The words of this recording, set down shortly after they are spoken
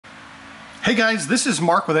Hey guys, this is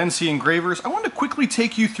Mark with NCEngravers. I want to quickly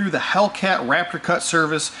take you through the Hellcat Raptor cut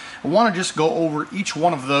service. I want to just go over each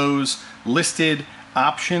one of those listed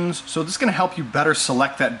options. So this is going to help you better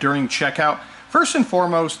select that during checkout. First and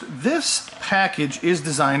foremost, this package is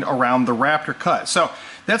designed around the Raptor cut. So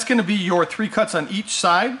that's going to be your 3 cuts on each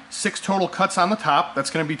side, 6 total cuts on the top. That's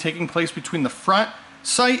going to be taking place between the front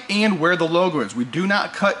sight and where the logo is. We do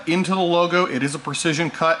not cut into the logo. It is a precision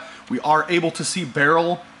cut. We are able to see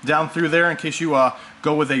barrel down through there in case you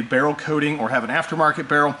go with a barrel coating or have an aftermarket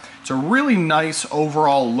barrel. It's a really nice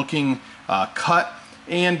overall looking cut.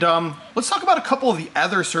 And let's talk about a couple of the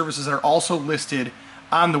other services that are also listed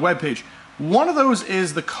on the webpage. One of those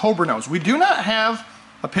is the Cobra nose. We do not have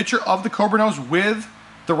a picture of the Cobra nose with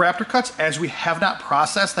the Raptor cuts as we have not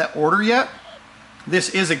processed that order yet. This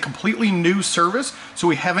is a completely new service, so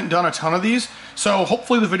we haven't done a ton of these. So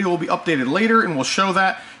hopefully the video will be updated later and we'll show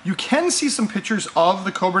that. You can see some pictures of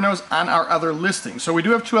the Cobra nose on our other listings. So we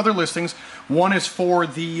do have 2 other listings. One is for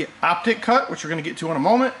the optic cut, which we're going to get to in a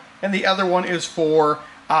moment, and the other one is for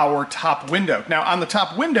our top window. Now on the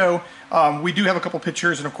top window, we do have a couple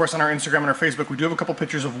pictures, and of course on our Instagram and our Facebook, we do have a couple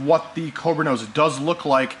pictures of what the Cobra nose does look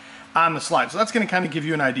like on the slide. So that's going to kind of give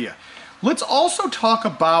you an idea. Let's also talk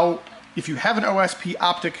about if you have an OSP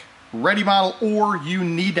optic ready model or you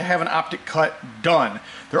need to have an optic cut done.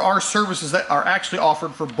 There are services that are actually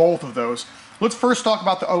offered for both of those. Let's first talk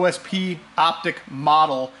about the OSP optic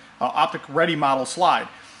model, optic ready model slide.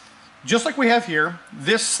 Just like we have here,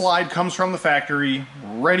 this slide comes from the factory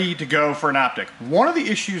ready to go for an optic. One of the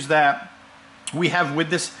issues that we have with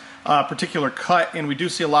this particular cut, and we do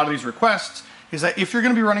see a lot of these requests, is that if you're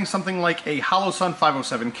going to be running something like a Holosun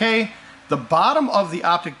 507K, the bottom of the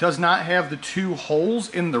optic does not have the 2 holes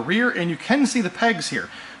in the rear, and you can see the pegs here.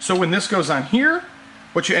 So when this goes on here,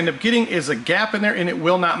 what you end up getting is a gap in there, and it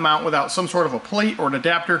will not mount without some sort of a plate or an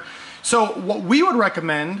adapter. So what we would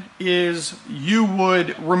recommend is you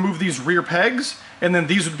would remove these rear pegs, and then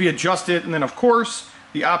these would be adjusted, and then of course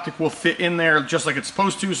the optic will fit in there just like it's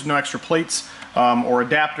supposed to, so no extra plates or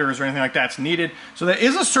adapters or anything like that's needed. So that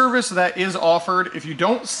is a service that is offered. If you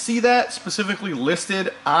don't see that specifically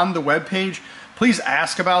listed on the webpage, please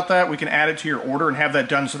ask about that. We can add it to your order and have that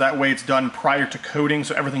done so that way it's done prior to coating,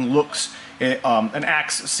 so everything looks and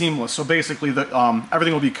acts seamless. So basically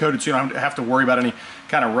everything will be coated so you don't have to worry about any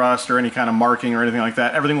kind of rust or any kind of marking or anything like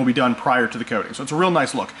that. Everything will be done prior to the coating. So it's a real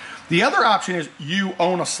nice look. The other option is you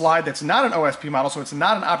own a slide that's not an OSP model, so it's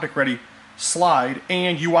not an optic ready slide,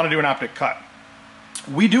 and you want to do an optic cut.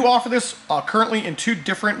 We do offer this currently in 2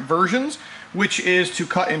 different versions, which is to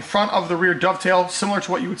cut in front of the rear dovetail, similar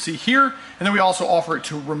to what you would see here, and then we also offer it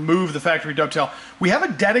to remove the factory dovetail. We have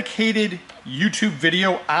a dedicated YouTube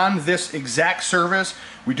video on this exact service.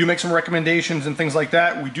 We do make some recommendations and things like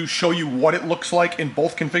that. We do show you what it looks like in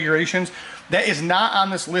both configurations. That is not on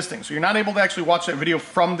this listing, so you're not able to actually watch that video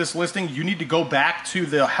from this listing. You need to go back to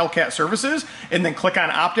the Hellcat services and then click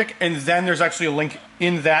on optic, and then there's actually a link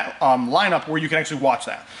in that lineup where you can actually watch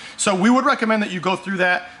that. So we would recommend that you go through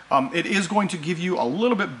that. It is going to give you a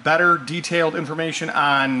little bit better detailed information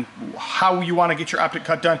on how you want to get your optic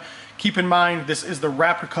cut done. Keep in mind, this is the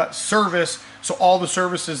Raptor cut service, so all the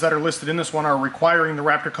services that are listed in this one are requiring the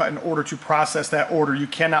Raptor cut in order to process that order. You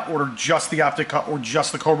cannot order just the optic cut or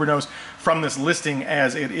just the Cobra nose from this listing,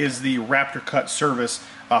 as it is the Raptor cut service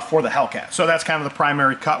for the Hellcat. So that's kind of the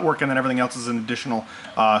primary cut work, and then everything else is an additional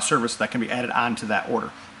service that can be added onto that order.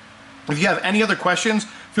 If you have any other questions,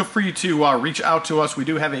 feel free to reach out to us. We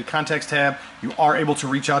do have a contacts tab. You are able to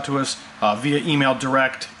reach out to us via email,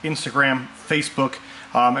 direct, Instagram, Facebook,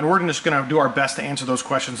 and we're just going to do our best to answer those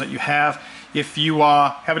questions that you have. If you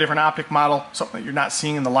have a different optic model, something that you're not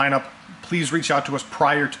seeing in the lineup, please reach out to us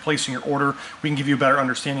prior to placing your order. We can give you a better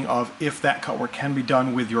understanding of if that cut work can be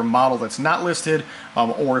done with your model that's not listed,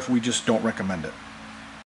 or if we just don't recommend it.